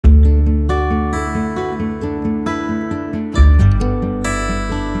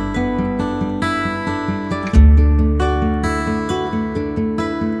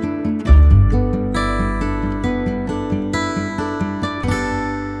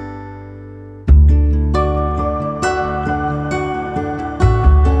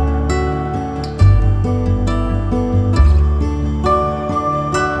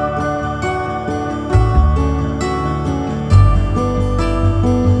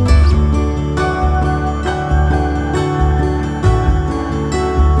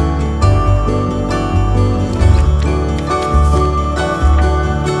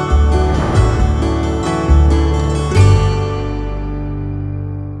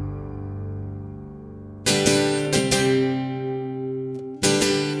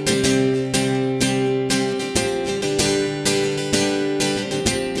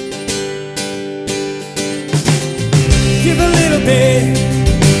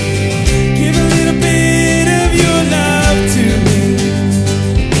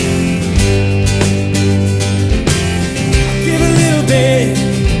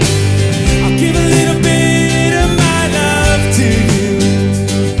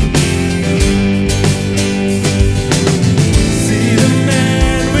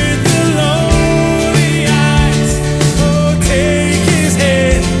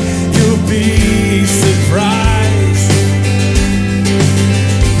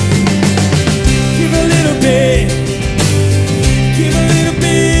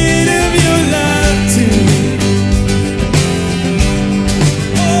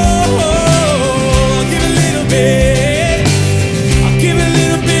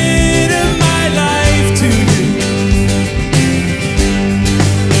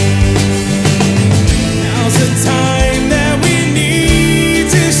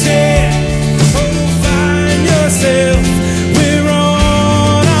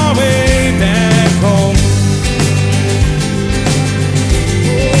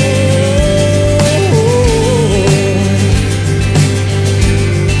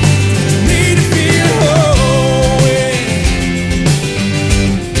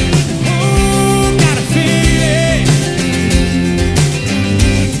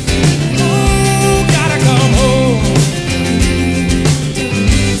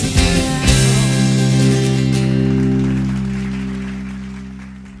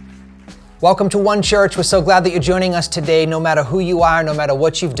Welcome to One Church. We're so glad that you're joining us today. No matter who you are, no matter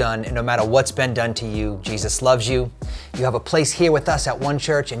what you've done, and no matter what's been done to you, Jesus loves you. You have a place here with us at One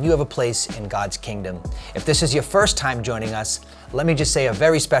Church, and you have a place in God's kingdom. If this is your first time joining us, let me just say a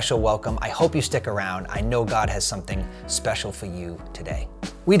very special welcome. I hope you stick around. I know God has something special for you today.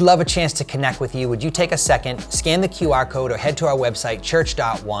 We'd love a chance to connect with you. Would you take a second, scan the QR code, or head to our website,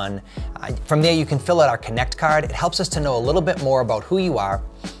 church.one. From there, you can fill out our Connect card. It helps us to know a little bit more about who you are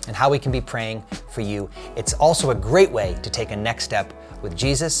and how we can be praying for you. It's also a great way to take a next step with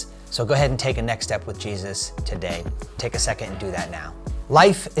Jesus. So go ahead and take a next step with Jesus today. Take a second and do that now.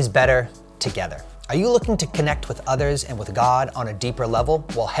 Life is better together. Are you looking to connect with others and with God on a deeper level?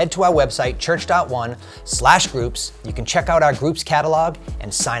 Well, head to our website, church.one/groups. You can check out our groups catalog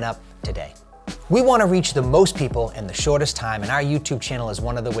and sign up today. We want to reach the most people in the shortest time, and our YouTube channel is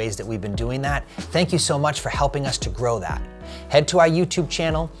one of the ways that we've been doing that. Thank you so much for helping us to grow that. Head to our YouTube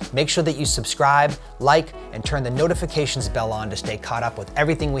channel, make sure that you subscribe, like, and turn the notifications bell on to stay caught up with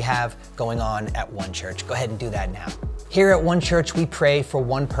everything we have going on at One Church. Go ahead and do that now. Here at One Church, we pray for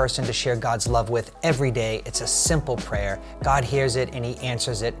one person to share God's love with every day. It's a simple prayer. God hears it and He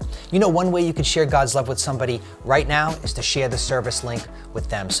answers it. You know, one way you could share God's love with somebody right now is to share the service link with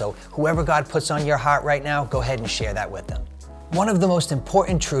them. So whoever God puts on your heart right now, go ahead and share that with them. One of the most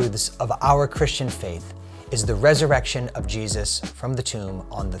important truths of our Christian faith is the resurrection of Jesus from the tomb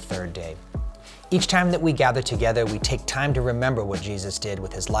on the third day. Each time that we gather together, we take time to remember what Jesus did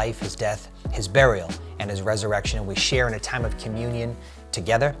with His life, His death, His burial, and His resurrection, and we share in a time of communion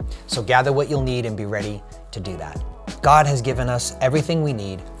together. So gather what you'll need and be ready to do that. God has given us everything we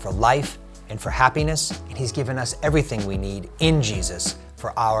need for life and for happiness, and He's given us everything we need in Jesus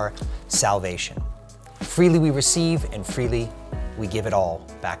for our salvation. Freely we receive, and freely we give it all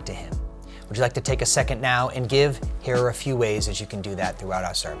back to Him. Would you like to take a second now and give? Here are a few ways that you can do that throughout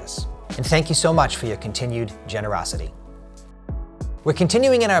our service. And thank you so much for your continued generosity. We're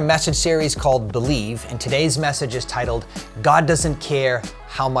continuing in our message series called Believe, and today's message is titled, God Doesn't Care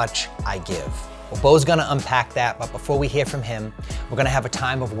How Much I Give. Well, Bo's gonna unpack that, but before we hear from him, we're gonna have a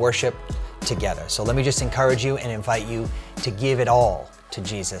time of worship together. So let me just encourage you and invite you to give it all to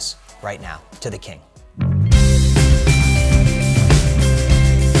Jesus right now, to the King.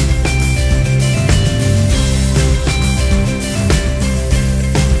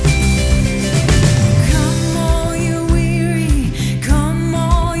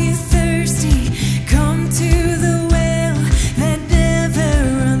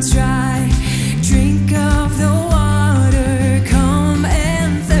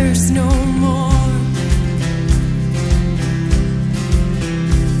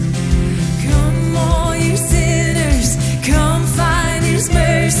 Come on.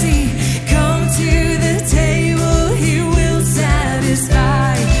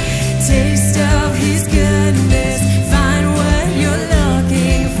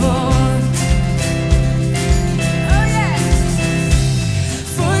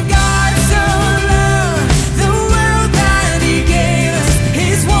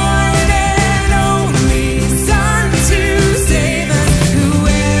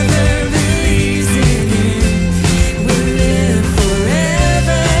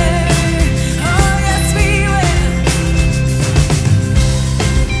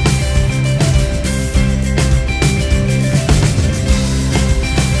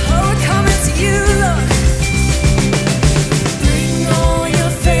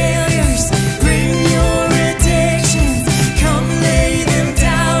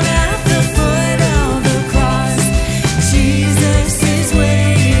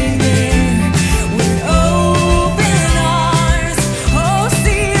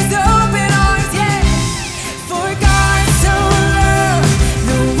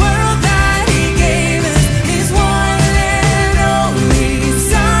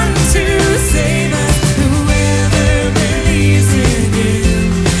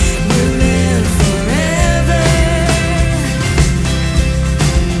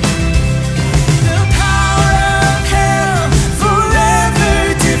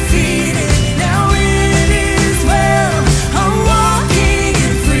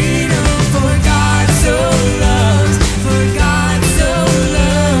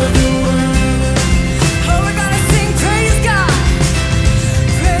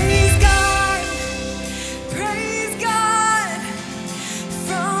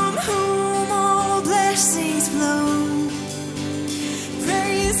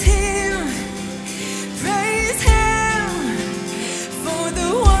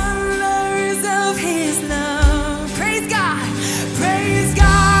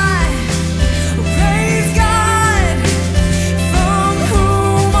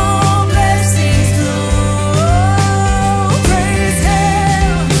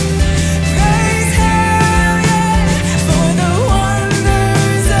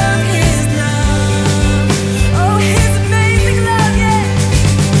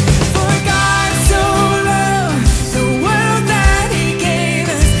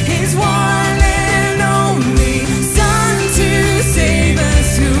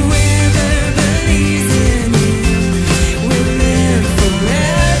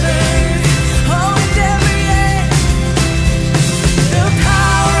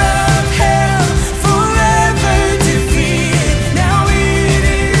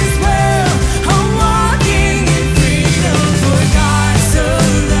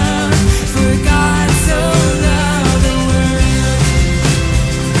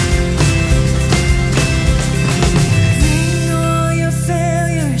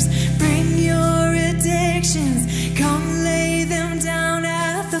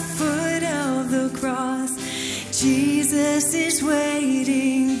 Jesus is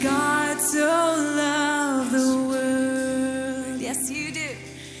waiting. God so loved the world. Yes, you do.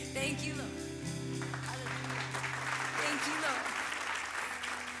 Thank you, Lord. Thank you, Lord.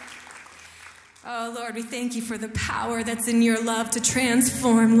 Oh, Lord, we thank you for the power that's in your love to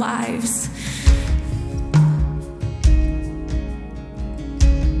transform lives.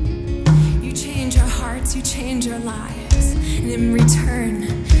 You change our hearts, you change our lives, and in return,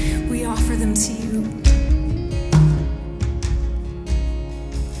 we offer them to you.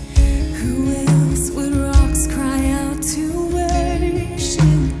 Who else would rocks cry out to worship?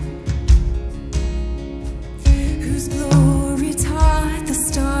 Whose glory taught the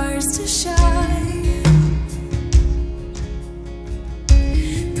stars to shine?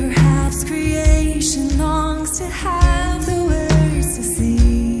 Perhaps creation longs to have the words to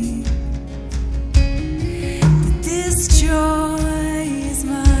sing, but this joy is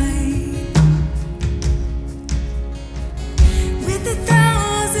mine. With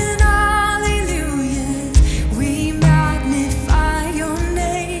 1,000 hallelujahs, we magnify your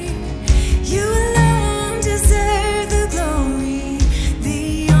name. You alone deserve the glory,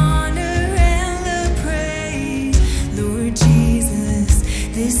 the honor, and the praise. Lord Jesus,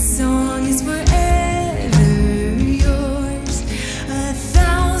 this song is forever yours.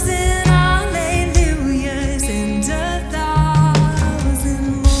 1,000 hallelujahs and 1,000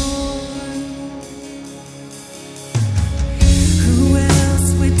 more. Who else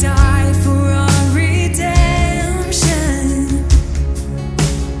would die for our redemption?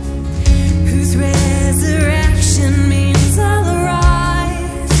 Whose resurrection means I'll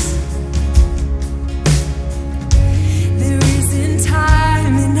rise. There isn't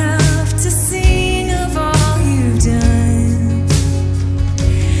time enough to sing of all you've done,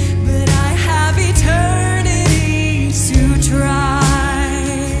 but I have eternity to try.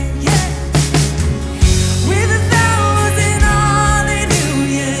 Yeah. With 1,000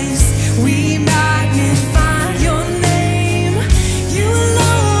 hallelujahs, we magnify your name. You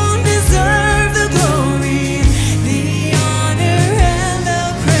alone deserve the glory, the honor, and the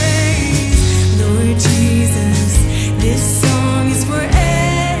praise. Lord Jesus, this song is forever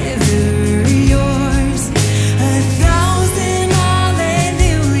yours. 1,000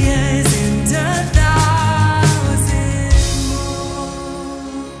 hallelujahs and 1,000 more.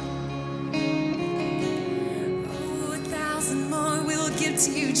 Oh, 1,000 more we'll give to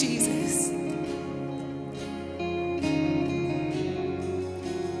you, Jesus.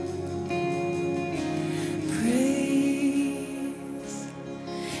 Praise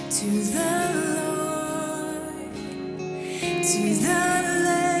to the Lord, to the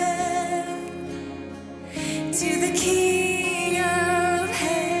Lamb, to the King of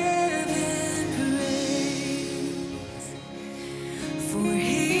heaven. Praise, for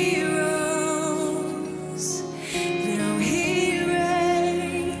he rose, now he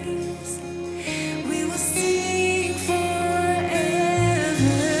reigns. We will sing forever.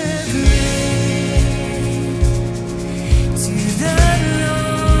 Praise to the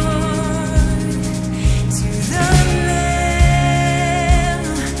Lord, to the Lamb,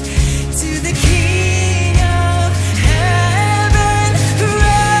 to the King of heaven.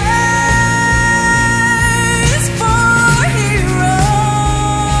 Praise, for he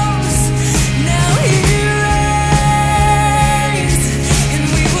rose, now he reigns, and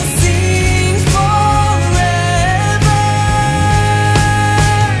we will sing forever.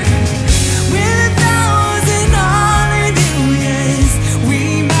 With 1,000 hallelujahs, we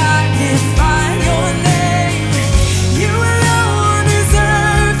magnify your name. You alone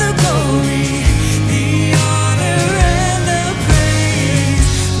deserve the glory, the honor, and the praise.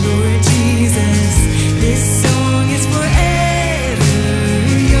 Lord Jesus, this song is forever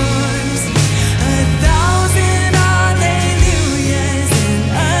yours. 1,000 hallelujahs and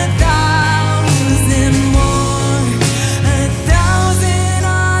 1,000 more. 1,000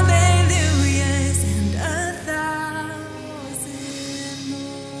 hallelujahs and 1,000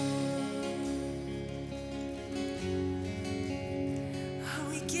 more. Oh,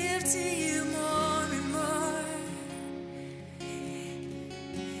 we give to you more and more.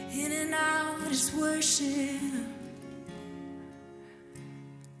 In and out is worship.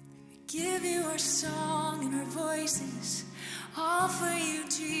 We give you our song and our voices, all for you,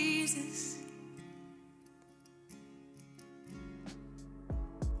 Jesus.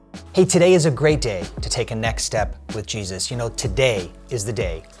 Hey, today is a great day to take a next step with Jesus. You know, today is the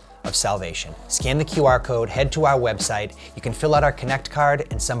day of salvation. Scan the QR code, head to our website. You can fill out our Connect card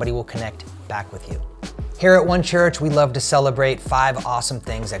and somebody will connect back with you. Here at One Church, we love to celebrate 5 awesome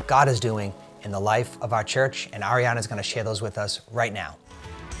things that God is doing in the life of our church, and Ariana is going to share those with us right now.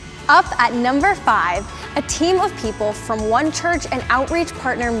 Up at number 5, a team of people from One Church and outreach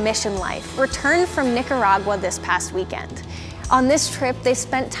partner Mission Life returned from Nicaragua this past weekend. On this trip, they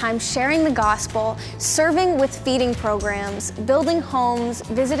spent time sharing the gospel, serving with feeding programs, building homes,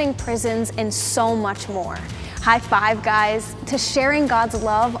 visiting prisons, and so much more. High five, guys, to sharing God's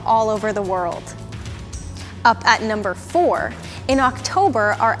love all over the world. Up at number 4, in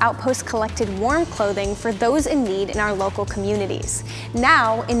October, our outpost collected warm clothing for those in need in our local communities.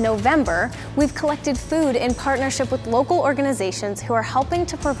 Now, in November, we've collected food in partnership with local organizations who are helping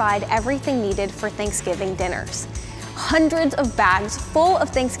to provide everything needed for Thanksgiving dinners. Hundreds of bags full of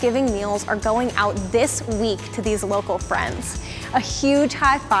Thanksgiving meals are going out this week to these local friends. A huge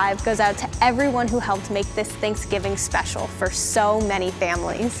high five goes out to everyone who helped make this Thanksgiving special for so many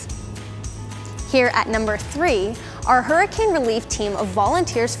families. Here at number 3, our hurricane relief team of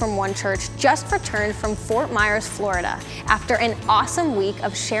volunteers from One Church just returned from Fort Myers, Florida, after an awesome week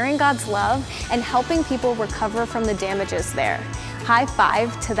of sharing God's love and helping people recover from the damages there. High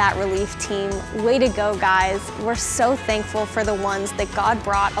five to that relief team. Way to go, guys. We're so thankful for the ones that God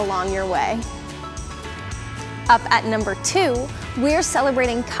brought along your way. Up at number 2, we're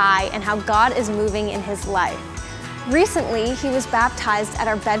celebrating Kai and how God is moving in his life. Recently, he was baptized at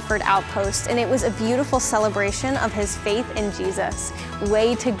our Bedford outpost, and it was a beautiful celebration of his faith in Jesus.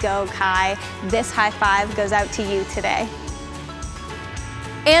 Way to go, Kai. This high five goes out to you today.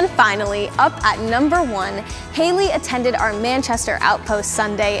 And finally, up at number 1, Haley attended our Manchester Outpost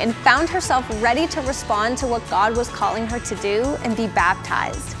Sunday and found herself ready to respond to what God was calling her to do and be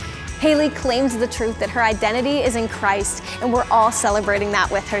baptized. Haley claims the truth that her identity is in Christ, and we're all celebrating that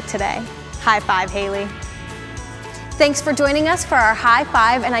with her today. High five, Haley. Thanks for joining us for our high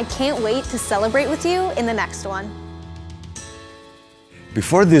five, and I can't wait to celebrate with you in the next one.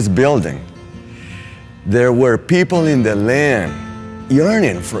 Before this building, there were people in the land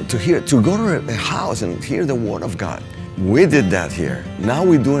yearning to go to a house and hear the word of God. We did that here. Now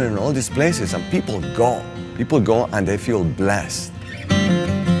we do it in all these places, and people go. People go and they feel blessed.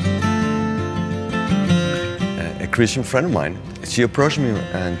 A Christian friend of mine, she approached me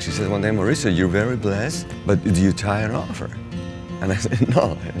and she said one day, "Mauricio, you're very blessed, but do you tithe and offer?" And I said,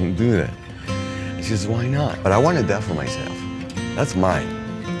 "No, I don't do that." And she says, "Why not?" But I wanted that for myself. That's mine.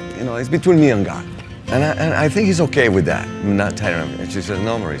 You know, it's between me and God. And I think he's okay with that, not tithing. And she says,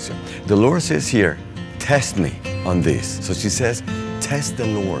 "No, Mauricio, the Lord says here, test me on this." So she says, test the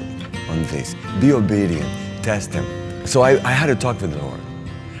Lord on this. Be obedient, test him. So I had to talk with the Lord.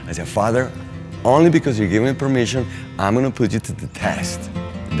 I said, "Father, only because you give me permission, I'm going to put you to the test.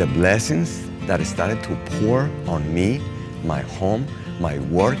 The blessings that started to pour on me, my home, my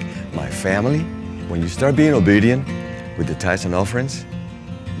work, my family, when you start being obedient with the tithes and offerings,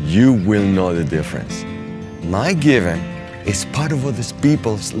 you will know the difference. My giving is part of these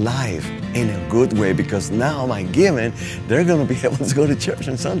people's life in a good way, because now my giving, they're going to be able to go to church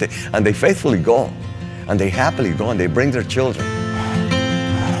on Sunday. And they faithfully go, and they happily go, and they bring their children."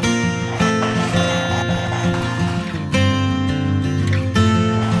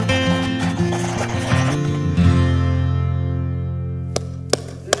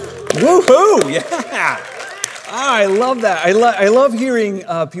 Woohoo! Yeah! I love that. I love hearing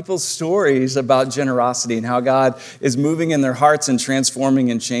people's stories about generosity and how God is moving in their hearts and transforming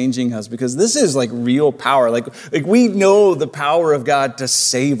and changing us, because this is like real power. Like we know the power of God to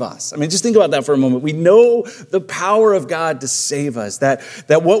save us. I mean, just think about that for a moment. We know the power of God to save us, that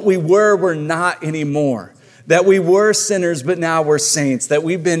what we were, we're not anymore. That we were sinners, but now we're saints, that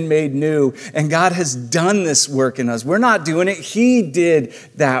we've been made new, and God has done this work in us. We're not doing it. He did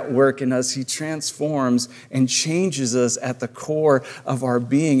that work in us. He transforms and changes us at the core of our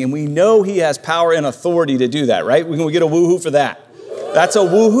being, and we know he has power and authority to do that, right? Can we get a woohoo for that? That's a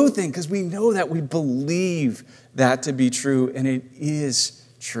woohoo thing, because we know that, we believe that to be true, and it is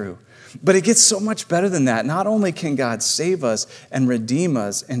true. But it gets so much better than that. Not only can God save us and redeem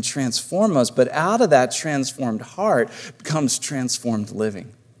us and transform us, but out of that transformed heart comes transformed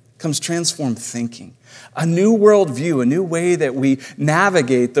living, comes transformed thinking, a new worldview, a new way that we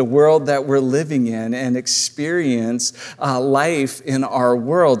navigate the world that we're living in and experience life in our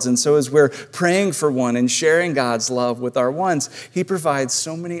worlds. And so as we're praying for one and sharing God's love with our ones, he provides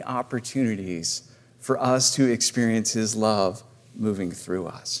so many opportunities for us to experience his love moving through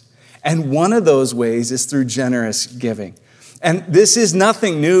us. And one of those ways is through generous giving. And this is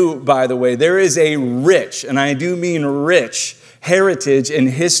nothing new, by the way. There is a rich, and I do mean rich, heritage and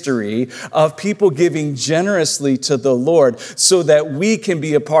history of people giving generously to the Lord so that we can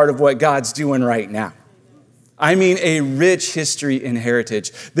be a part of what God's doing right now. I mean a rich history and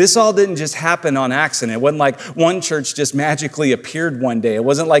heritage. This all didn't just happen on accident. It wasn't like one church just magically appeared one day. It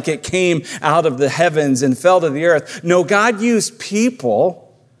wasn't like it came out of the heavens and fell to the earth. No, God used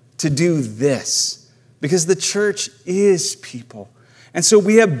people to do this because the church is people. And so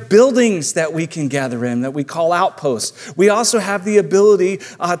we have buildings that we can gather in that we call outposts. We also have the ability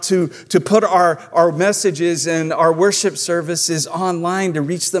to put our messages and our worship services online to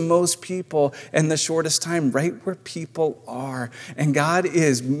reach the most people in the shortest time, right where people are. And God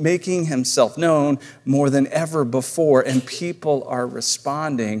is making himself known more than ever before, and people are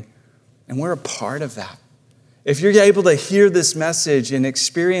responding, and we're a part of that. If you're able to hear this message and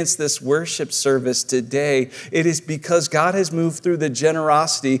experience this worship service today, it is because God has moved through the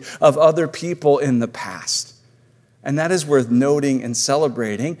generosity of other people in the past. And that is worth noting and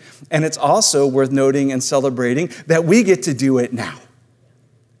celebrating. And it's also worth noting and celebrating that we get to do it now.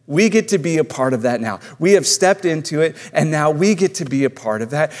 We get to be a part of that now. We have stepped into it, and now we get to be a part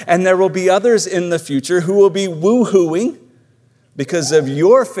of that. And there will be others in the future who will be woo-hooing because of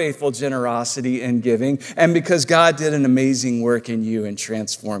your faithful generosity and giving, and because God did an amazing work in you and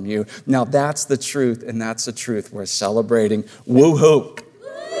transformed you. Now that's the truth, and that's the truth we're celebrating. Woo-hoo.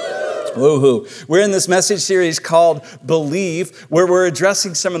 Woo-hoo. We're in this message series called Believe, where we're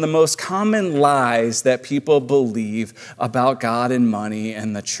addressing some of the most common lies that people believe about God and money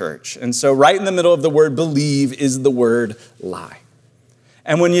and the church. And so right in the middle of the word believe is the word lie.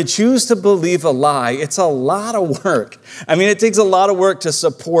 And when you choose to believe a lie, it's a lot of work. I mean, it takes a lot of work to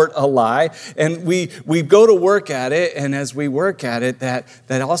support a lie. And we go to work at it, and as we work at it, that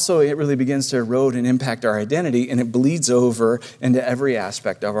also it really begins to erode and impact our identity, and it bleeds over into every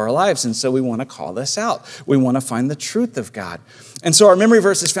aspect of our lives. And so we want to call this out. We want to find the truth of God. And so our memory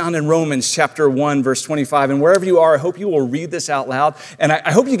verse is found in Romans chapter 1, verse 25. And wherever you are, I hope you will read this out loud. And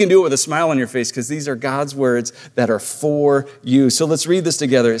I hope you can do it with a smile on your face, because these are God's words that are for you. So let's read this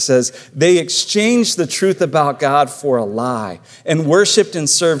together. It says, they exchanged the truth about God for a lie and worshiped and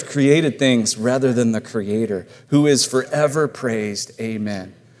served created things rather than the Creator, who is forever praised.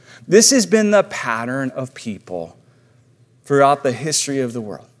 Amen. This has been the pattern of people throughout the history of the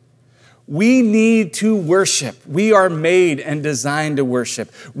world. We need to worship. We are made and designed to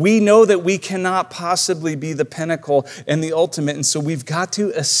worship. We know that we cannot possibly be the pinnacle and the ultimate, and so we've got to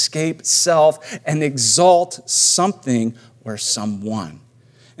escape self and exalt something or someone.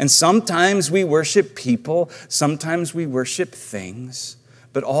 And sometimes we worship people, sometimes we worship things,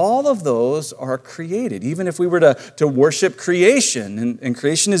 but all of those are created. Even if we were to worship creation, and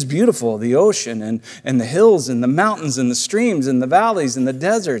creation is beautiful, the ocean and the hills and the mountains and the streams and the valleys and the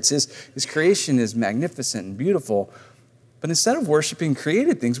deserts, his creation is magnificent and beautiful. But instead of worshiping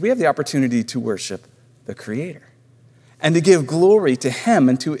created things, we have the opportunity to worship the Creator and to give glory to Him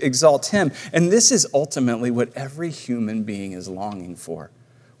and to exalt Him. And this is ultimately what every human being is longing for.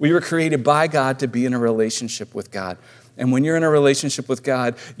 We were created by God to be in a relationship with God. And when you're in a relationship with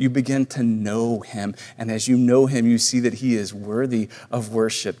God, you begin to know Him. And as you know Him, you see that He is worthy of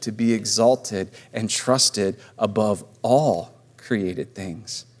worship, to be exalted and trusted above all created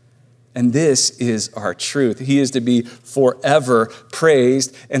things. And this is our truth. He is to be forever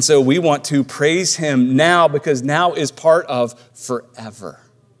praised. And so we want to praise Him now, because now is part of forever.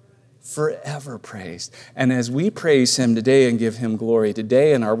 Forever praised. And as we praise Him today and give Him glory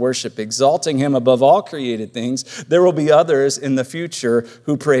today in our worship, exalting Him above all created things, there will be others in the future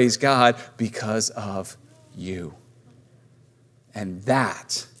who praise God because of you. And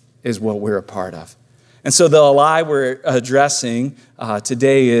that is what we're a part of. And so the lie we're addressing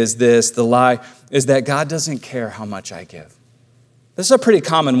today is this. The lie is that God doesn't care how much I give. This is a pretty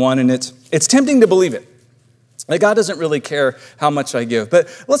common one, and it's tempting to believe it. That God doesn't really care how much I give. But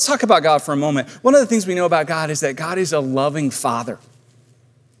let's talk about God for a moment. One of the things we know about God is that God is a loving Father.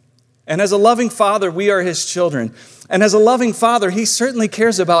 And as a loving Father, we are His children. And as a loving Father, He certainly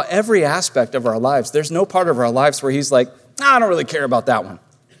cares about every aspect of our lives. There's no part of our lives where He's like, I don't really care about that one.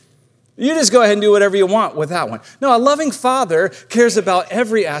 You just go ahead and do whatever you want with that one. No, a loving Father cares about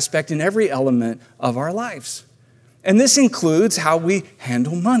every aspect and every element of our lives. And this includes how we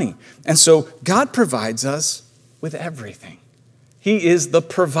handle money. And so God provides us with everything. He is the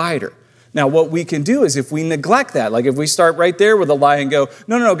provider. Now, what we can do is if we neglect that, like if we start right there with a lie and go,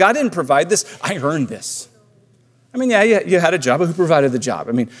 no, God didn't provide this, I earned this. I mean, yeah, you had a job, but who provided the job?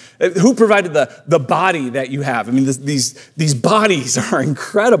 I mean, who provided the body that you have? I mean, these bodies are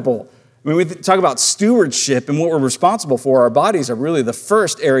incredible. I mean, we talk about stewardship and what we're responsible for. Our bodies are really the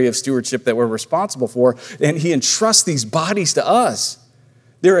first area of stewardship that we're responsible for, and He entrusts these bodies to us.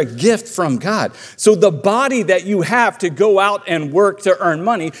 They're a gift from God. So the body that you have to go out and work to earn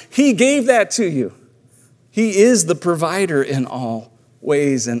money, He gave that to you. He is the provider in all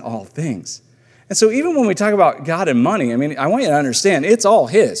ways and all things. And so even when we talk about God and money, I want you to understand, it's all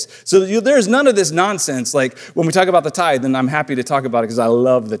his. So there's none of this nonsense. Like when we talk about the tithe, and I'm happy to talk about it because I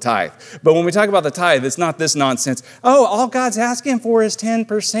love the tithe. But when we talk about the tithe, it's not this nonsense. Oh, all God's asking for is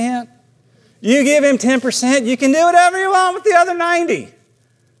 10%. You give him 10%, you can do whatever you want with the other 90.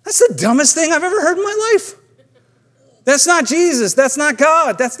 That's the dumbest thing I've ever heard in my life. That's not Jesus. That's not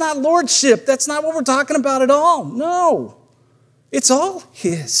God. That's not lordship. That's not what we're talking about at all. No. It's all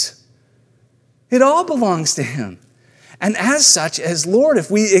his. It all belongs to him. And as such, as Lord, if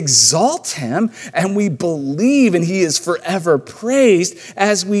we exalt him and we believe and he is forever praised,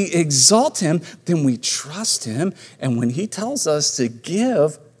 as we exalt him, then we trust him. And when he tells us to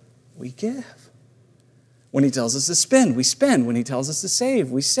give, we give. When he tells us to spend, we spend. When he tells us to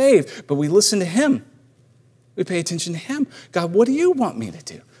save, we save. But we listen to him. We pay attention to him. God, what do you want me to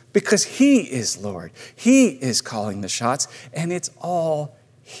do? Because he is Lord. He is calling the shots, and it's all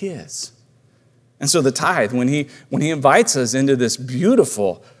his. And so the tithe, when he invites us into this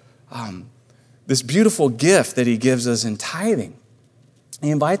beautiful gift that he gives us in tithing, he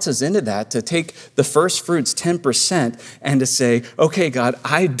invites us into that to take the first fruits, 10%, and to say, okay, God,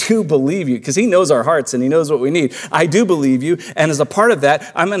 I do believe you, because he knows our hearts and he knows what we need. I do believe you, and as a part of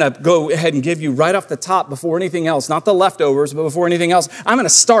that, I'm going to go ahead and give you right off the top before anything else, not the leftovers, but before anything else, I'm going to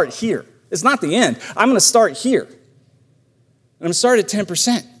start here. It's not the end. I'm going to start here. And I'm going to start at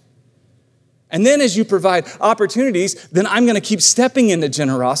 10%. And then as you provide opportunities, then I'm going to keep stepping into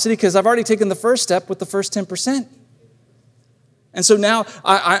generosity because I've already taken the first step with the first 10%. And so now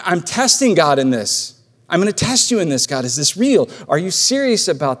I'm testing God in this. I'm going to test you in this, God. Is this real? Are you serious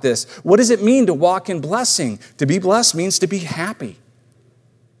about this? What does it mean to walk in blessing? To be blessed means to be happy.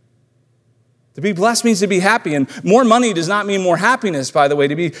 To be blessed means to be happy. And more money does not mean more happiness, by the way.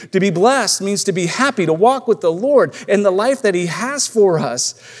 To be blessed means to be happy, to walk with the Lord in the life that he has for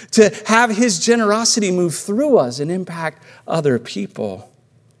us, to have his generosity move through us and impact other people.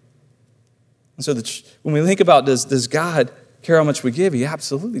 And so when we think about does God care how much we give? He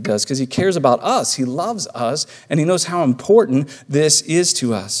absolutely does, because he cares about us. He loves us, and he knows how important this is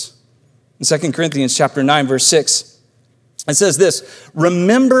to us. In 2 Corinthians chapter 9, verse 6, it says this,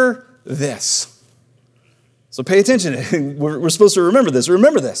 remember this. So pay attention. We're supposed to remember this.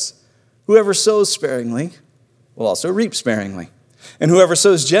 Remember this. Whoever sows sparingly will also reap sparingly. And whoever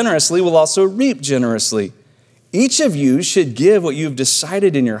sows generously will also reap generously. Each of you should give what you've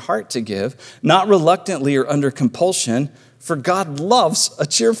decided in your heart to give, not reluctantly or under compulsion, for God loves a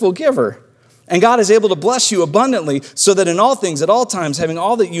cheerful giver. And God is able to bless you abundantly so that in all things, at all times, having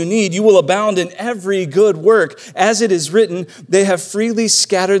all that you need, you will abound in every good work. As it is written, they have freely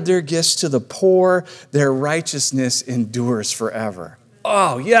scattered their gifts to the poor. Their righteousness endures forever.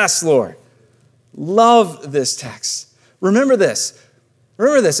 Oh, yes, Lord. Love this text. Remember this.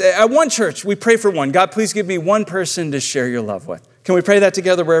 Remember this. At one church, we pray for one. God, please give me one person to share your love with. Can we pray that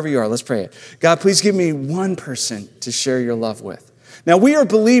together wherever you are? Let's pray it. God, please give me one person to share your love with. Now, we are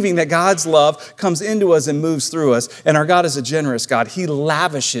believing that God's love comes into us and moves through us, and our God is a generous God. He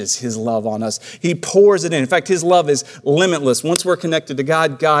lavishes his love on us. He pours it in. In fact, his love is limitless. Once we're connected to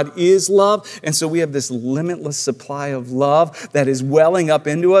God, God is love, and so we have this limitless supply of love that is welling up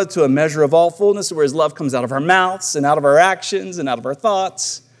into us to a measure of all fullness, where his love comes out of our mouths and out of our actions and out of our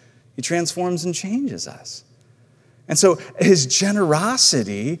thoughts. He transforms and changes us. And so his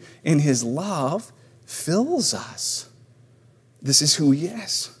generosity in his love fills us. This is who he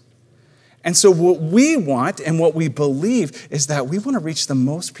is. And so what we want and what we believe is that we want to reach the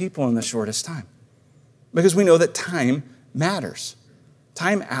most people in the shortest time. Because we know that time matters.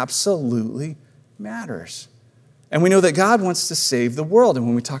 Time absolutely matters. And we know that God wants to save the world. And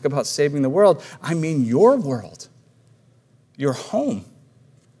when we talk about saving the world, I mean your world, your home,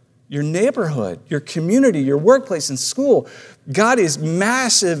 your neighborhood, your community, your workplace and school. God is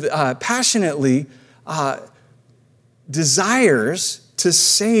passionately desires to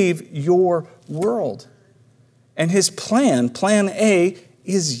save your world. And his plan A,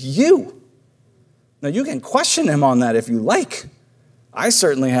 is you. Now, you can question him on that if you like. I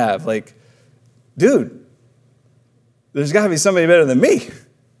certainly have. Like, dude, there's got to be somebody better than me.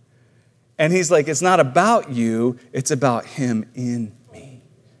 And he's like, it's not about you, it's about him in me.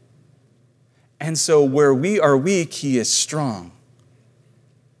 And so where we are weak, he is strong.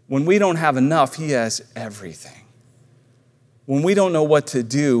 When we don't have enough, he has everything. When we don't know what to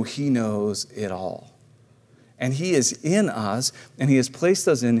do, he knows it all. And he is in us, and he has placed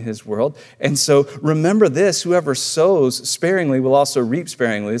us in his world. And so remember this, whoever sows sparingly will also reap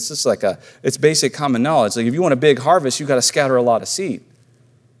sparingly. It's just like it's basic common knowledge. Like if you want a big harvest, you've got to scatter a lot of seed.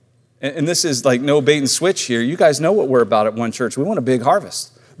 And this is like no bait and switch here. You guys know what we're about at One Church. We want a big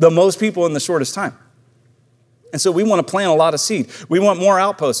harvest. The most people in the shortest time. And so we want to plant a lot of seed. We want more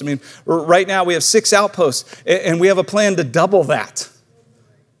outposts. I mean, right now we have 6 outposts, and we have a plan to double that.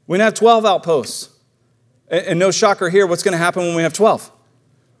 We're going to have 12 outposts. And no shocker here, what's going to happen when we have 12?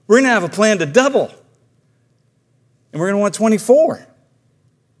 We're going to have a plan to double. And we're going to want 24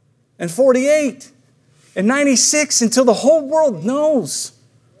 and 48 and 96 until the whole world knows.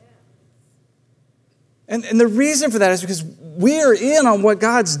 And the reason for that is because we are in on what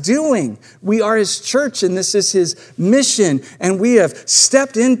God's doing. We are His church, and this is His mission. And we have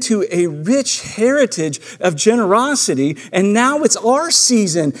stepped into a rich heritage of generosity, and now it's our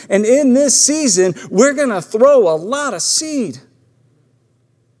season. And in this season, we're going to throw a lot of seed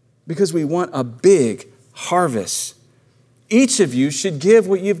because we want a big harvest. Each of you should give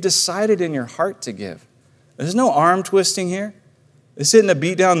what you've decided in your heart to give. There's no arm twisting here. This isn't a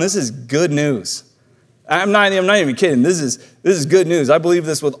beat down. This is good news. I'm not even kidding. This is good news. I believe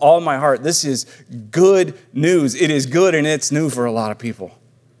this with all my heart. This is good news. It is good and it's new for a lot of people.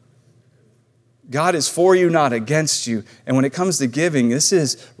 God is for you, not against you. And when it comes to giving, this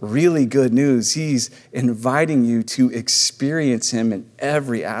is really good news. He's inviting you to experience Him in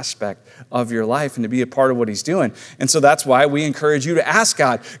every aspect of your life and to be a part of what He's doing. And so that's why we encourage you to ask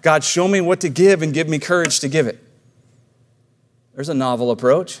God, God, show me what to give and give me courage to give it. There's a novel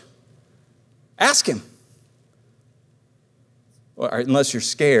approach. Ask Him. Or unless you're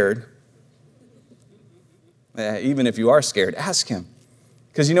scared, even if you are scared, ask Him.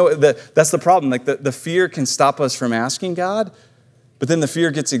 Because you know, that's the problem. Like the fear can stop us from asking God, but then the fear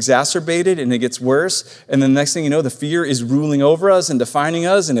gets exacerbated and it gets worse. And then the next thing you know, the fear is ruling over us and defining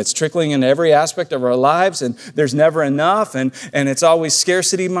us, and it's trickling into every aspect of our lives, and there's never enough, and it's always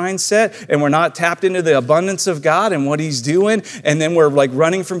scarcity mindset, and we're not tapped into the abundance of God and what He's doing, and then we're like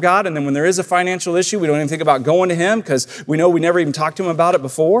running from God, and then when there is a financial issue, we don't even think about going to Him because we know we never even talked to Him about it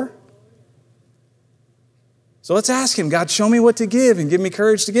before. So let's ask Him, God, show me what to give and give me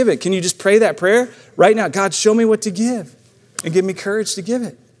courage to give it. Can you just pray that prayer right now? God, show me what to give and give me courage to give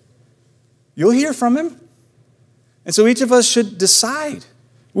it. You'll hear from Him. And so each of us should decide.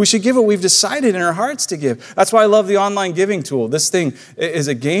 We should give what we've decided in our hearts to give. That's why I love the online giving tool. This thing is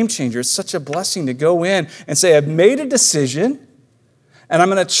a game changer. It's such a blessing to go in and say, I've made a decision, and I'm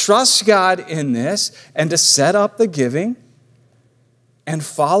going to trust God in this, and to set up the giving and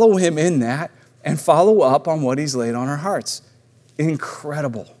follow Him in that, and follow up on what He's laid on our hearts.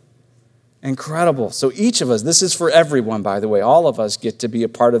 Incredible. Incredible. So each of us, this is for everyone, by the way. All of us get to be a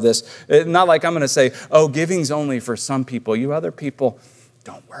part of this. Not like I'm going to say, oh, giving's only for some people. You other people,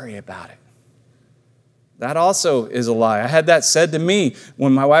 don't worry about it. That also is a lie. I had that said to me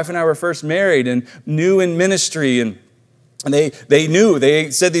when my wife and I were first married and new in ministry. And they knew,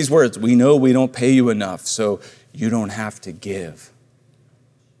 they said these words, we know we don't pay you enough, so you don't have to give.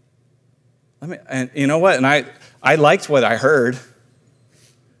 And you know what? And I liked what I heard.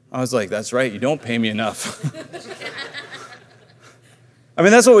 I was like, that's right, you don't pay me enough. I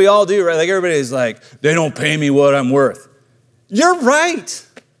mean, that's what we all do, right? Like everybody's like, they don't pay me what I'm worth. You're right.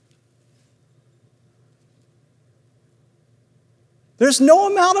 There's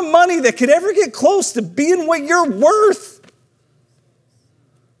no amount of money that could ever get close to being what you're worth.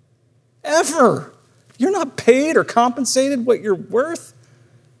 Ever. You're not paid or compensated what you're worth.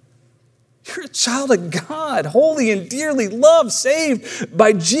 You're a child of God, holy and dearly loved, saved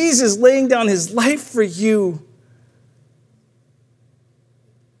by Jesus laying down His life for you.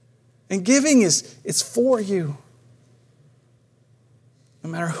 And giving it's for you,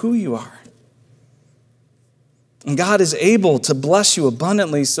 no matter who you are. And God is able to bless you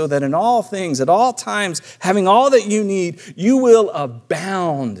abundantly so that in all things, at all times, having all that you need, you will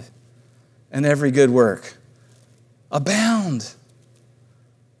abound in every good work. Abound.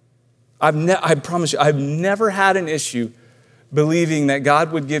 I promise you, I've never had an issue believing that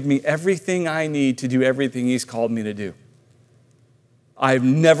God would give me everything I need to do everything He's called me to do. I've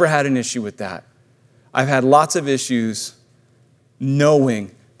never had an issue with that. I've had lots of issues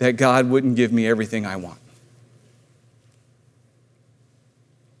knowing that God wouldn't give me everything I want.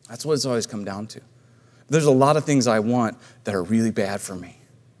 That's what it's always come down to. There's a lot of things I want that are really bad for me.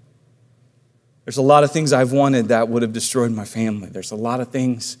 There's a lot of things I've wanted that would have destroyed my family. There's a lot of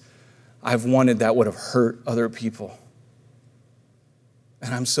things I've wanted that would have hurt other people.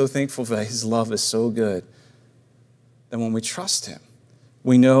 And I'm so thankful that His love is so good that when we trust Him,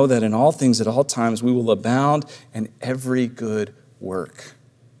 we know that in all things at all times we will abound in every good work.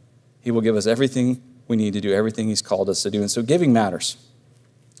 He will give us everything we need to do, everything He's called us to do. And so giving matters.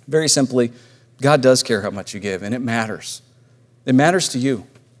 Very simply, God does care how much you give, and it matters. It matters to you.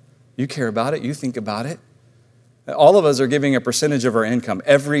 You care about it. You think about it. All of us are giving a percentage of our income.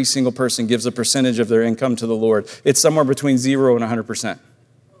 Every single person gives a percentage of their income to the Lord. It's somewhere between 0 and 100%.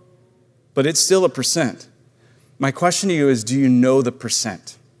 But it's still a percent. My question to you is, do you know the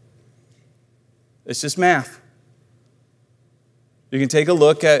percent? It's just math. You can take a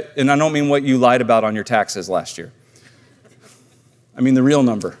look at, and I don't mean what you lied about on your taxes last year. I mean the real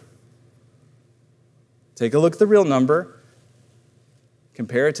number. Take a look at the real number.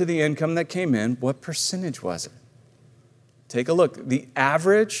 Compare it to the income that came in. What percentage was it? Take a look. The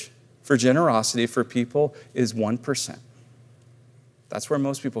average for generosity for people is 1%. That's where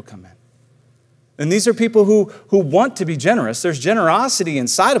most people come in. And these are people who want to be generous. There's generosity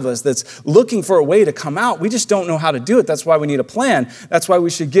inside of us that's looking for a way to come out. We just don't know how to do it. That's why we need a plan. That's why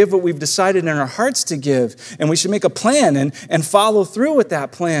we should give what we've decided in our hearts to give. And we should make a plan and follow through with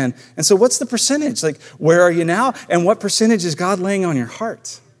that plan. And so what's the percentage? Like, where are you now? And what percentage is God laying on your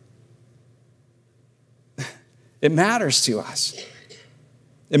heart? It matters to us.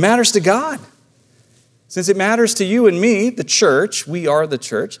 It matters to God. Since it matters to you and me, the church, we are the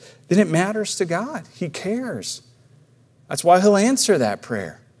church, then it matters to God. He cares. That's why He'll answer that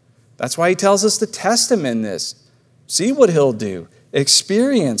prayer. That's why He tells us to test Him in this. See what He'll do.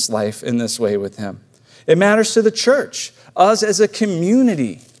 Experience life in this way with Him. It matters to the church, us as a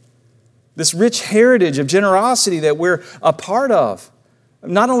community. This rich heritage of generosity that we're a part of.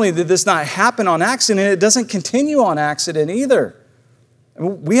 Not only did this not happen on accident, it doesn't continue on accident either.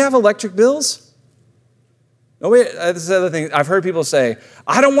 We have electric bills. No, wait, this is the other thing. I've heard people say,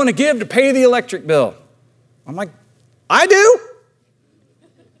 I don't want to give to pay the electric bill. I'm like, I do.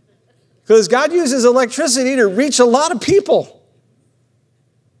 Because God uses electricity to reach a lot of people.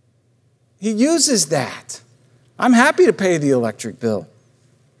 He uses that. I'm happy to pay the electric bill.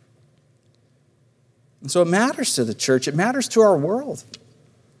 And so it matters to the church. It matters to our world.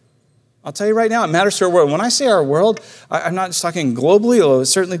 I'll tell you right now, it matters to our world. When I say our world, I'm not just talking globally, although it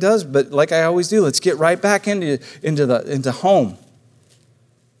certainly does, but like I always do, let's get right back into home.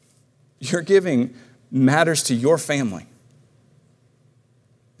 Your giving matters to your family.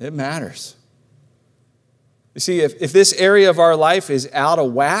 It matters. You see, if this area of our life is out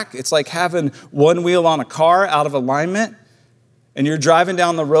of whack, it's like having one wheel on a car out of alignment, and you're driving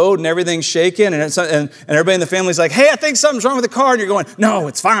down the road and everything's shaking, and everybody in the family's like, hey, I think something's wrong with the car, and you're going, no,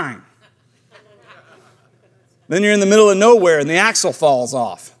 it's fine. Then you're in the middle of nowhere and the axle falls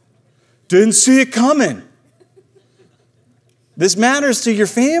off. Didn't see it coming. This matters to your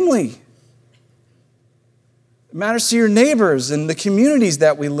family. It matters to your neighbors and the communities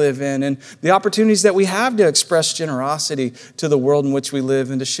that we live in and the opportunities that we have to express generosity to the world in which we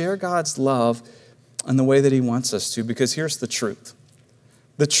live and to share God's love in the way that He wants us to. Because here's the truth.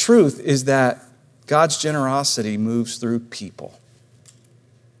 The truth is that God's generosity moves through people.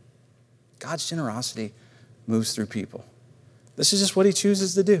 God's generosity moves through people. This is just what He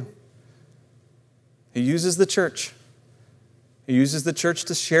chooses to do. He uses the church. He uses the church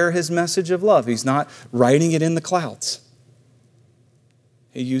to share His message of love. He's not writing it in the clouds.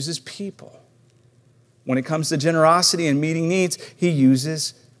 He uses people. When it comes to generosity and meeting needs, He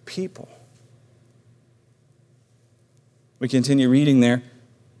uses people. We continue reading there.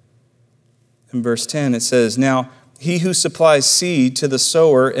 In verse 10, it says, now, He who supplies seed to the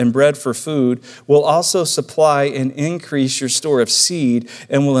sower and bread for food will also supply and increase your store of seed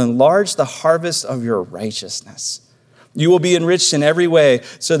and will enlarge the harvest of your righteousness. You will be enriched in every way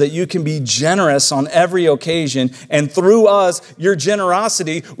so that you can be generous on every occasion, and through us, your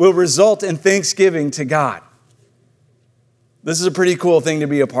generosity will result in thanksgiving to God. This is a pretty cool thing to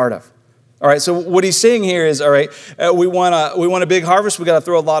be a part of. All right, so what he's saying here is, all right, we want a big harvest. We got to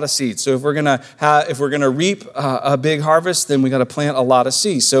throw a lot of seeds. So if we're gonna reap a big harvest, then we got to plant a lot of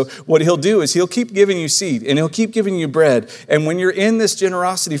seeds. So what He'll do is He'll keep giving you seed and He'll keep giving you bread. And when you're in this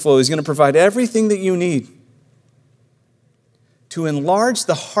generosity flow, He's going to provide everything that you need to enlarge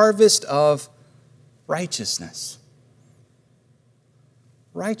the harvest of righteousness.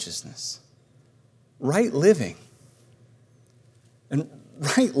 Righteousness, right living, and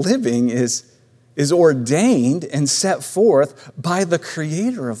right living is ordained and set forth by the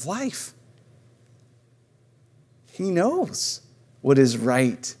Creator of life. He knows what is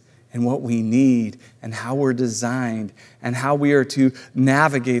right and what we need and how we're designed and how we are to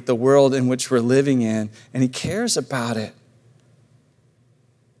navigate the world in which we're living in. And He cares about it.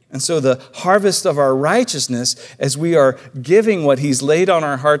 And so the harvest of our righteousness, as we are giving what He's laid on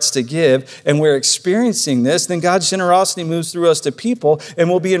our hearts to give, and we're experiencing this, then God's generosity moves through us to people, and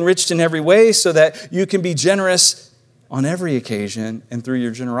we'll be enriched in every way so that you can be generous on every occasion, and through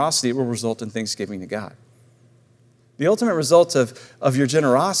your generosity, it will result in thanksgiving to God. The ultimate result of your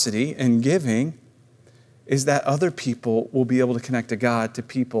generosity and giving is that other people will be able to connect to God, to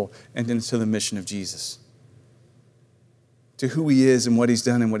people, and into the mission of Jesus, to who He is and what He's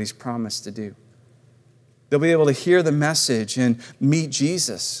done and what He's promised to do. They'll be able to hear the message and meet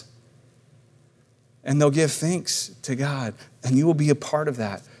Jesus. And they'll give thanks to God. And you will be a part of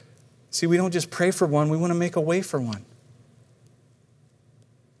that. See, we don't just pray for one. We want to make a way for one.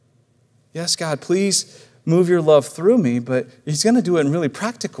 Yes, God, please move your love through me, but He's going to do it in really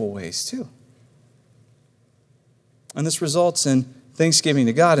practical ways too. And this results in thanksgiving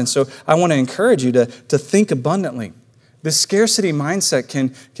to God. And so I want to encourage you to think abundantly. This scarcity mindset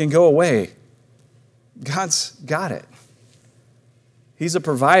can go away. God's got it. He's a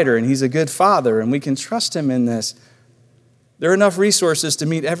provider and He's a good Father, and we can trust Him in this. There are enough resources to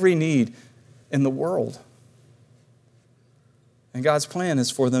meet every need in the world. And God's plan is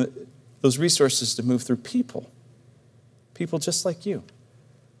for those resources to move through people just like you.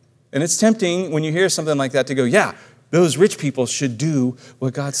 And it's tempting when you hear something like that to go, yeah, those rich people should do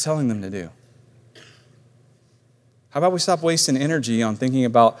what God's telling them to do. How about we stop wasting energy on thinking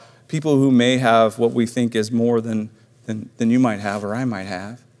about people who may have what we think is more than you might have or I might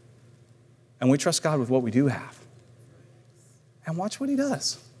have, and we trust God with what we do have. And watch what He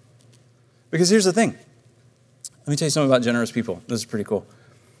does. Because here's the thing. Let me tell you something about generous people. This is pretty cool.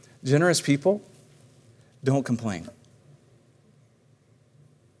 Generous people don't complain.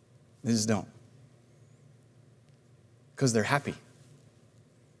 They just don't. Because they're happy.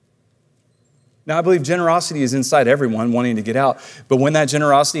 Now, I believe generosity is inside everyone wanting to get out. But when that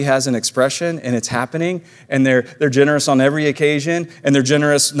generosity has an expression and it's happening, and they're generous on every occasion, and they're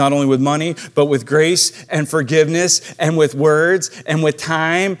generous not only with money, but with grace and forgiveness and with words and with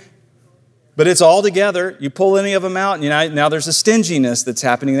time, but it's all together. You pull any of them out, and now there's a stinginess that's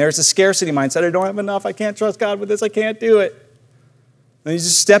happening. There's a scarcity mindset. I don't have enough. I can't trust God with this. I can't do it. And you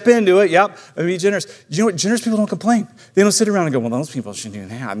just step into it. Yep, and be generous. You know what? Generous people don't complain. They don't sit around and go, well, those people should do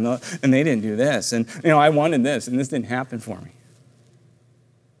that. And they didn't do this. And, I wanted this, and this didn't happen for me.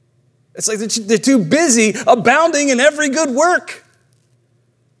 It's like they're too busy abounding in every good work.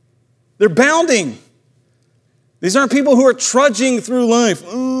 They're bounding. These aren't people who are trudging through life.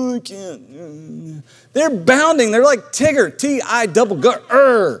 Oh, I can't. They're bounding. They're like Tigger,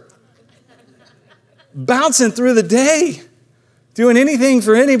 T-I-double-G-R. Bouncing through the day. Doing anything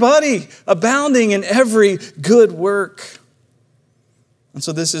for anybody. Abounding in every good work. And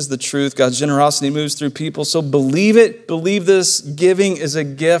so this is the truth. God's generosity moves through people. So believe it. Believe this. Giving is a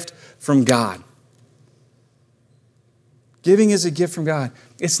gift from God. Giving is a gift from God.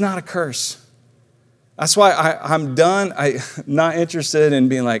 It's not a curse. That's why I'm done. I'm not interested in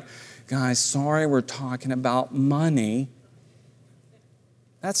being like, guys, sorry we're talking about money.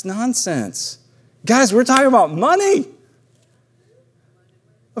 That's nonsense. Guys, we're talking about money.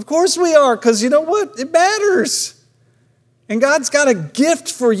 Of course we are, because you know what? It matters. And God's got a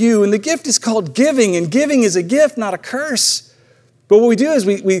gift for you, and the gift is called giving, and giving is a gift, not a curse. But what we do is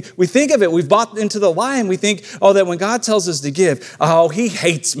we think of it, we've bought into the lie, and we think, that when God tells us to give, He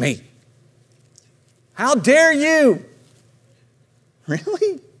hates me. How dare you?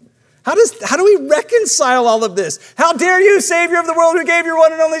 Really? How do we reconcile all of this? How dare you, Savior of the world who gave your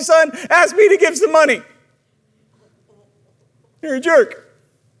one and only Son, ask me to give some money? You're a jerk.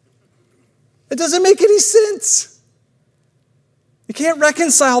 It doesn't make any sense. You can't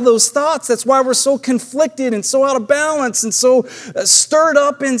reconcile those thoughts. That's why we're so conflicted and so out of balance and so stirred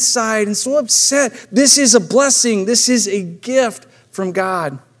up inside and so upset. This is a blessing. This is a gift from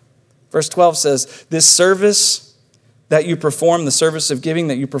God. Verse 12 says, this service that you perform, the service of giving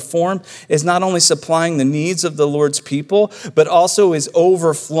that you perform, is not only supplying the needs of the Lord's people, but also is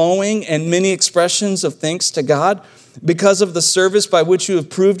overflowing in many expressions of thanks to God. Because of the service by which you have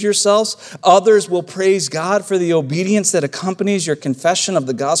proved yourselves, others will praise God for the obedience that accompanies your confession of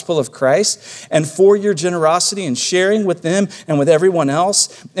the gospel of Christ and for your generosity in sharing with them and with everyone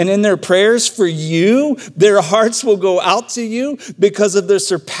else. And in their prayers for you, their hearts will go out to you because of the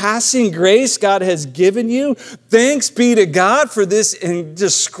surpassing grace God has given you. Thanks be to God for this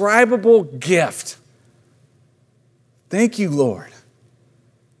indescribable gift. Thank you, Lord.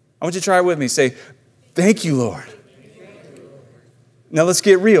 I want you to try it with me. Say, thank you, Lord. Now let's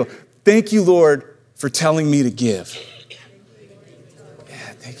get real. Thank you, Lord, for telling me to give.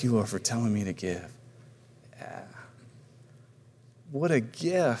 Yeah, thank you, Lord, for telling me to give. Yeah. What a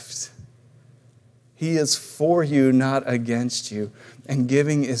gift. He is for you, not against you. And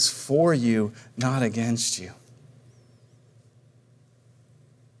giving is for you, not against you.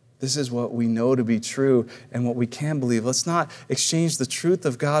 This is what we know to be true and what we can believe. Let's not exchange the truth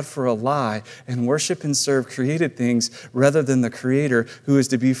of God for a lie and worship and serve created things rather than the Creator who is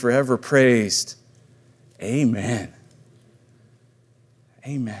to be forever praised. Amen.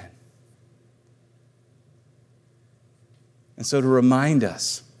 Amen. And so to remind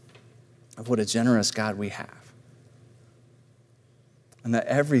us of what a generous God we have, and that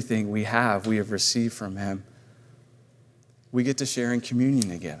everything we have received from Him, we get to share in communion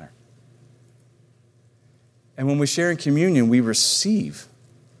together. And when we share in communion, we receive.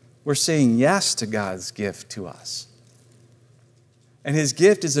 We're saying yes to God's gift to us. And His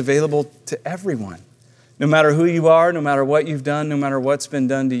gift is available to everyone. No matter who you are, no matter what you've done, no matter what's been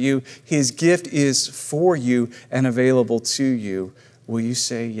done to you, His gift is for you and available to you. Will you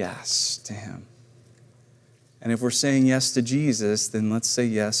say yes to Him? And if we're saying yes to Jesus, then let's say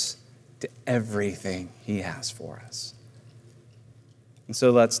yes to everything He has for us. And so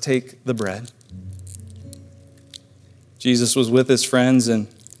let's take the bread. Jesus was with His friends, and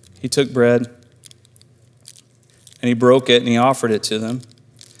He took bread, and He broke it, and He offered it to them.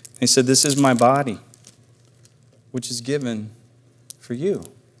 And He said, "This is my body, which is given for you."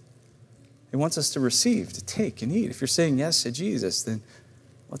 He wants us to receive, to take and eat. If you're saying yes to Jesus, then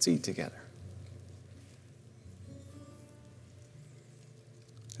let's eat together.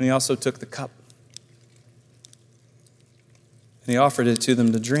 And He also took the cup. And He offered it to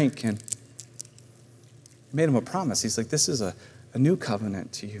them to drink, and He made them a promise. He's like, "This is a new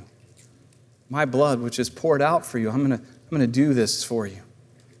covenant to you. My blood, which is poured out for you, I'm going to do this for you,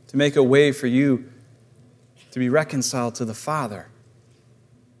 to make a way for you to be reconciled to the Father,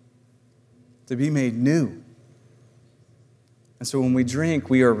 to be made new." And so when we drink,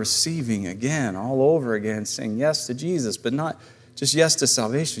 we are receiving again, all over again, saying yes to Jesus, but not just yes to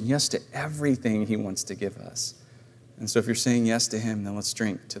salvation, yes to everything He wants to give us. And so if you're saying yes to Him, then let's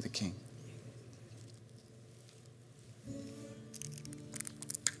drink to the King.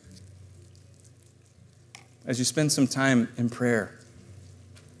 As you spend some time in prayer,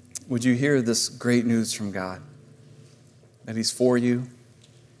 would you hear this great news from God? That He's for you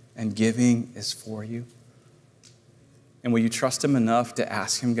and giving is for you. And will you trust Him enough to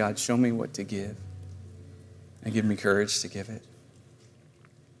ask Him, "God, show me what to give and give me courage to give it"?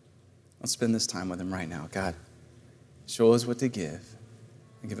 Let's spend this time with Him right now. God, show us what to give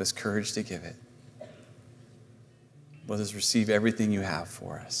and give us courage to give it. Let us receive everything you have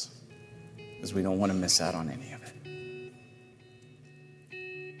for us, because we don't want to miss out on any of it.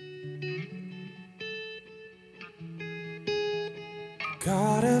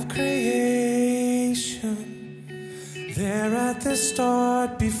 God of creation, there at the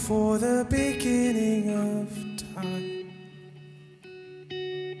start, before the beginning of time.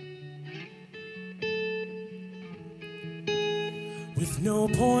 With no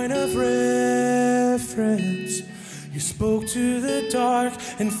point of reference, you spoke to the dark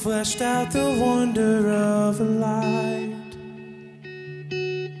and fleshed out the wonder of a light.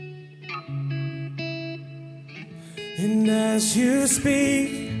 And as you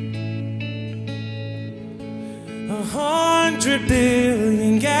speak, 100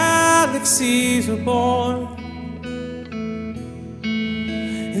 billion galaxies are born.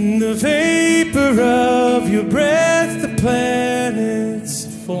 In the vapor of your breath, the planets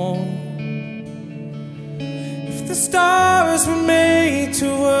form. If the stars were made to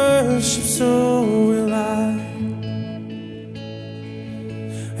worship, so will I.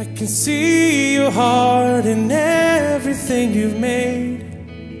 I can see your heart in everything you've made.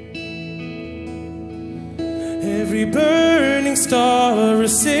 Every burning star, a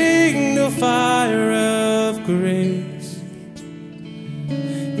signal fire of grace.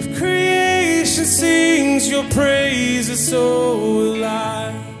 If creation sings your praises, so will I.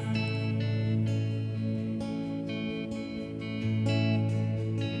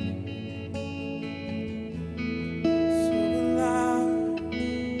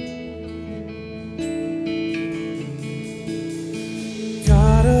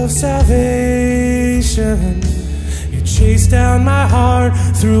 Salvation, you chased down my heart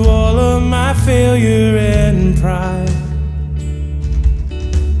through all of my failure and pride.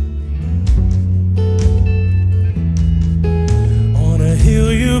 On a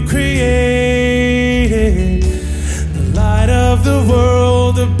hill you created, the light of the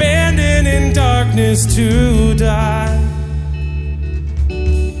world, abandoned in darkness to die.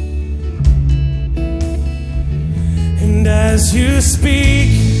 And as you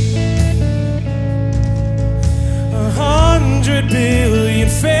speak, 100 billion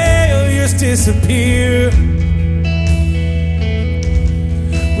failures disappear.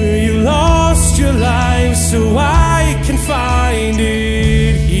 Where you lost your life, so I can find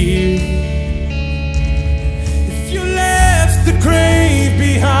it here.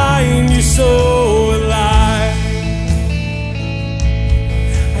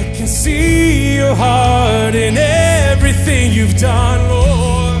 done,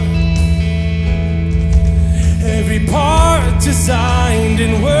 Lord. Every part designed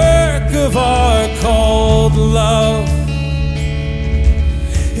and work of art called love.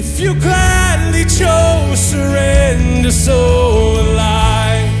 If you gladly chose surrender, so will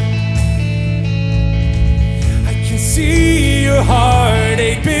I. I can see your heart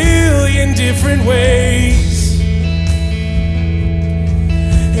 8 billion different ways.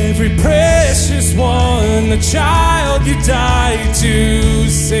 Every precious one, the child you died to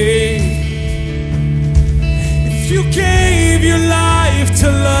save. If you gave your life to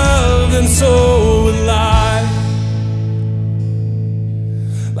love, then so will I.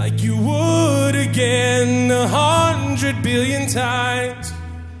 Like you would again 100 billion times.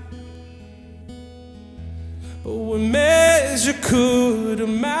 But what measure could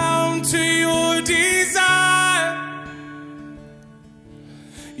amount to your desire?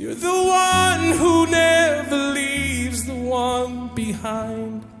 You're the one who never leaves the one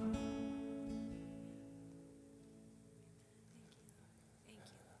behind.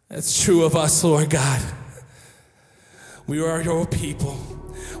 That's true of us, Lord God. We are your people.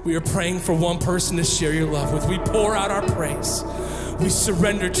 We are praying for one person to share your love with. We pour out our praise. We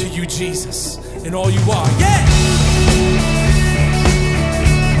surrender to you, Jesus, and all you are. Yeah!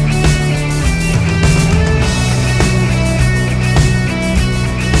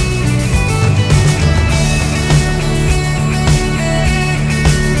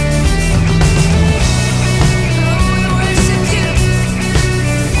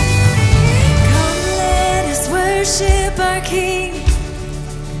 Worship our King.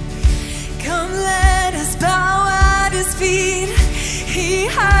 Come, let us bow at his feet. He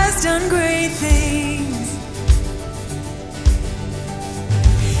has done great things.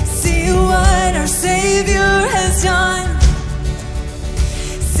 See what our Savior has done.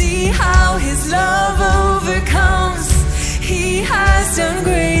 See how his love overcomes. He has done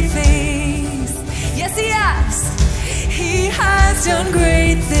great things. Yes, he has. He has done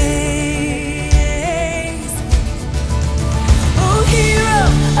great things. Hero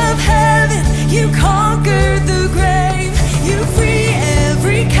of heaven, you conquered the grave. You free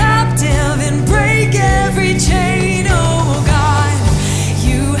every captive and break every chain. Oh God,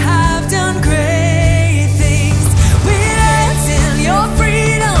 you have done great things. We dance in your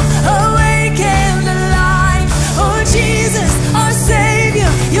freedom, awake and alive. Oh Jesus, our Savior,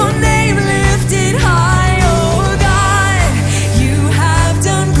 your name lifted high. Oh God, you have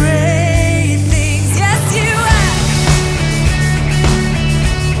done great things. Yes, you have.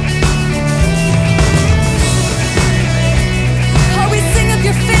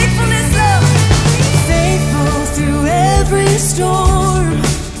 Faithfulness, love. Faithful through every storm.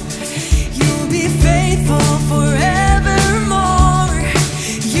 You'll be faithful forevermore.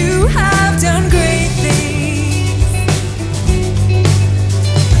 You have done great things,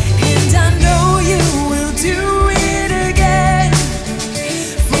 and I know you will do it again.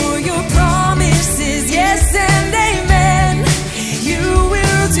 For your promises, yes and amen. You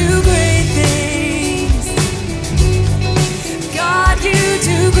will do great things. God, you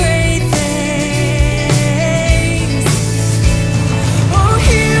do great things. Oh,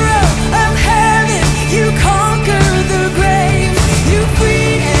 hero of heaven, you conquer the grave. You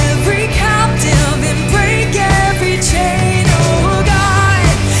free every captive and break every chain. Oh God,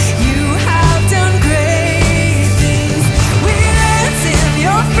 you have done great things. We dance in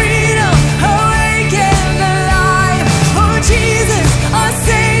your freedom, awake and alive. Oh Jesus, our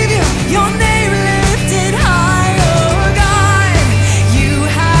Savior, your name lifted high. Oh God, you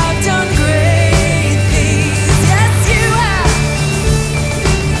have done great things. Yes, you have.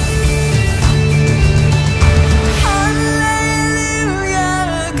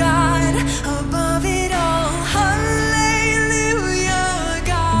 Hallelujah, God, above it all. Hallelujah,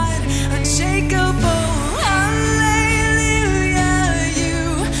 God, unshakable. Hallelujah, you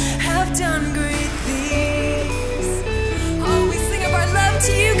have done great things. Oh, we sing of our love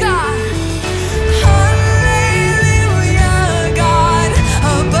to you, God. Hallelujah, God,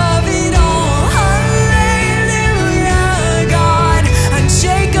 above it all. Hallelujah, God,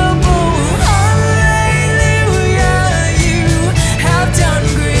 unshakable. Hallelujah, you have done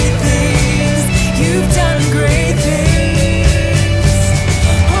great things. You've done great things.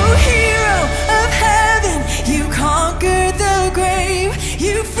 Oh, hero of heaven, you conquered the grave.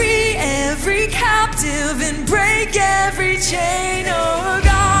 You free every captive and break every chain. Oh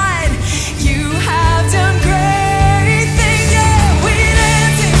God, you have done great things. Yeah, we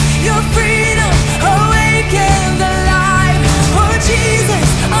dance in your freedom, awake and alive. Oh Jesus,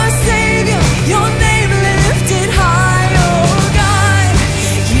 our Savior, your name lifted high. Oh God,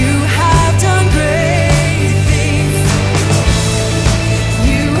 you have done great things.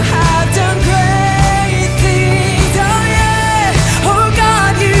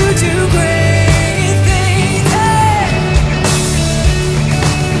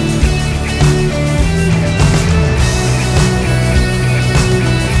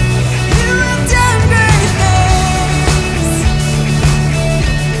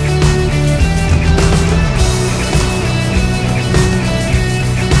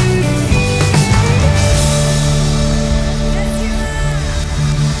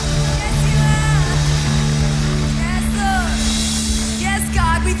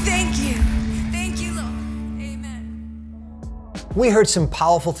 We heard some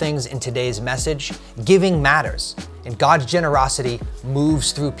powerful things in today's message. Giving matters, and God's generosity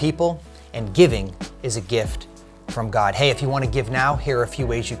moves through people, and giving is a gift from God. Hey, if you want to give now, here are a few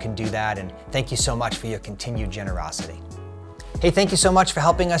ways you can do that, and thank you so much for your continued generosity. Hey, thank you so much for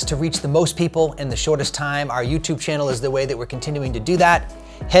helping us to reach the most people in the shortest time. Our YouTube channel is the way that we're continuing to do that.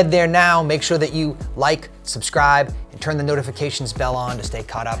 Head there now, make sure that you like, subscribe, and turn the notifications bell on to stay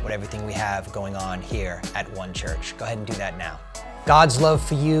caught up with everything we have going on here at One Church. Go ahead and do that now. God's love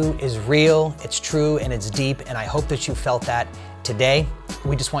for you is real, it's true, and it's deep, and I hope that you felt that today.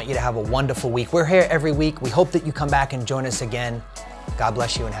 We just want you to have a wonderful week. We're here every week. We hope that you come back and join us again. God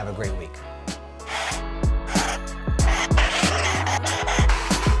bless you and have a great week.